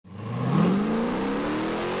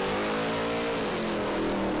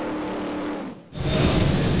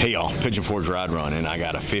Hey y'all, Pigeon Forge Ride Run, and I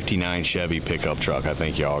got a 59 Chevy pickup truck I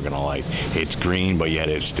think y'all are gonna like. It's green, but yet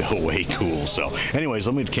it's still way cool. So anyways,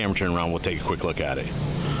 let me get the camera turn around, we'll take a quick look at it.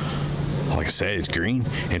 Like I said, it's green,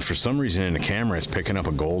 and for some reason in the camera it's picking up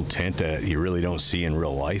a gold tint that you really don't see in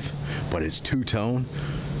real life, but it's two-tone.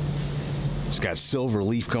 It's got silver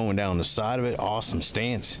leaf going down the side of it, awesome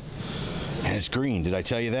stance, and it's green. Did I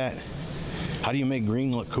tell you that? How do you make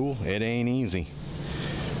green look cool? It ain't easy.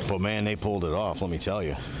 But man, they pulled it off, let me tell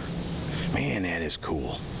you. Man, that is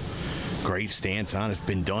cool. Great stance on it. It's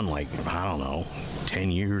been done like, I don't know,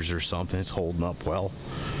 10 years or something. It's holding up well.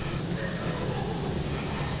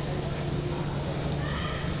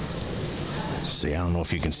 See, I don't know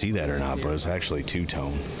if you can see that or not, but it's actually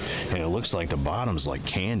two-tone. And it looks like the bottom's like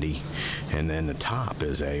candy, and then the top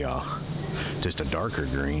is a just a darker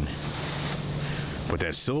green. But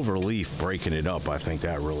that silver leaf breaking it up, I think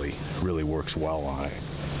that really works well on it.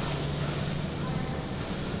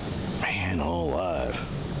 Man, alive.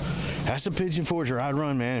 That's the Pigeon Forge Ride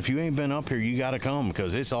Run, man. If you ain't been up here, you gotta come,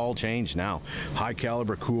 because it's all changed now. High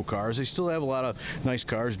caliber, cool cars. They still have a lot of nice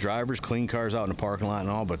cars, drivers, clean cars out in the parking lot and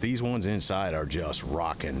all, but these ones inside are just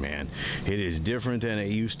rocking, man. It is different than it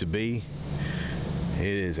used to be. It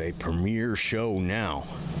is a premier show now.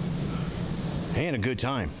 And a good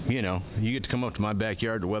time, you know. You get to come up to my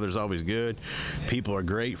backyard, the weather's always good. People are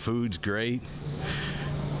great, food's great.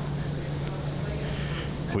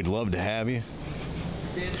 We'd love to have you.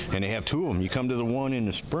 And they have two of them. You come to the one in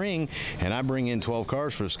the spring, and I bring in 12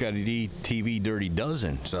 cars for the ScottieDTV Dirty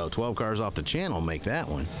Dozen. So 12 cars off the channel make that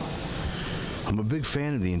one. I'm a big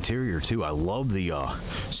fan of the interior too. I love the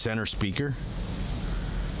center speaker.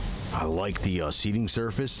 I like the seating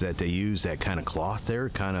surface that they use, that kind of cloth there,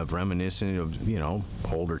 kind of reminiscent of, you know,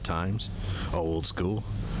 older times, old school.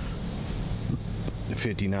 The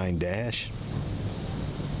 59 dash.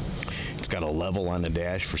 It's got a level on the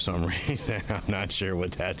dash for some reason. I'm not sure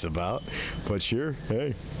what that's about, but sure,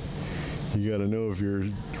 hey, you gotta know if you're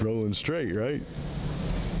rolling straight, right?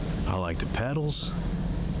 I like the pedals.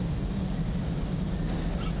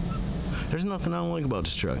 There's nothing I don't like about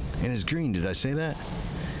this truck. And it's green, did I say that?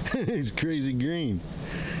 It's crazy green.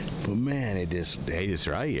 But man, it's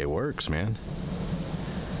right, it works, man.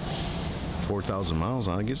 4,000 miles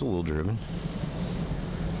on it, gets a little driven.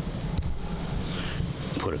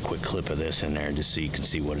 Put a quick clip of this in there just so you can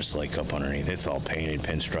see what it's like up underneath. It's all painted,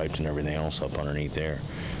 pinstripes and everything else up underneath there.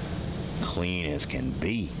 Clean as can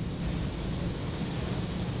be.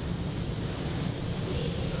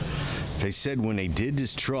 They said when they did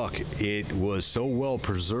this truck, it was so well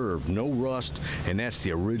preserved, no rust, and that's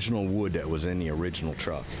the original wood that was in the original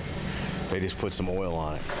truck. They just put some oil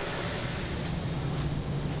on it.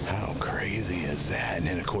 How crazy is that? And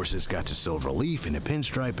then of course it's got the silver leaf and the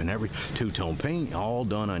pinstripe and every two-tone paint, all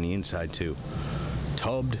done on the inside too.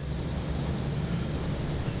 Tubbed.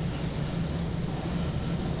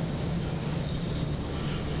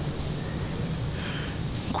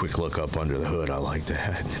 Quick look up under the hood, I like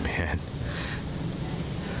that, man.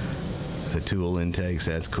 The tool intakes,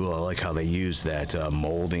 that's cool. I like how they use that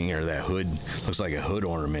molding, or that hood, looks like a hood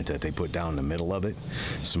ornament that they put down in the middle of it.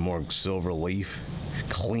 Some more silver leaf.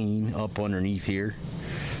 Clean up underneath here,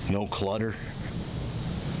 no clutter.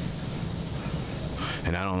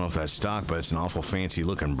 And I don't know if that's stock, but it's an awful fancy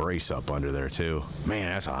looking brace up under there too. Man,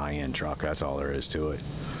 that's a high-end truck, that's all there is to it.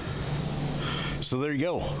 So there you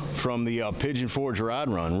go, from the Pigeon Forge Ride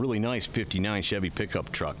Run. Really nice 59 Chevy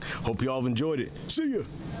pickup truck. Hope you all have enjoyed it. See ya.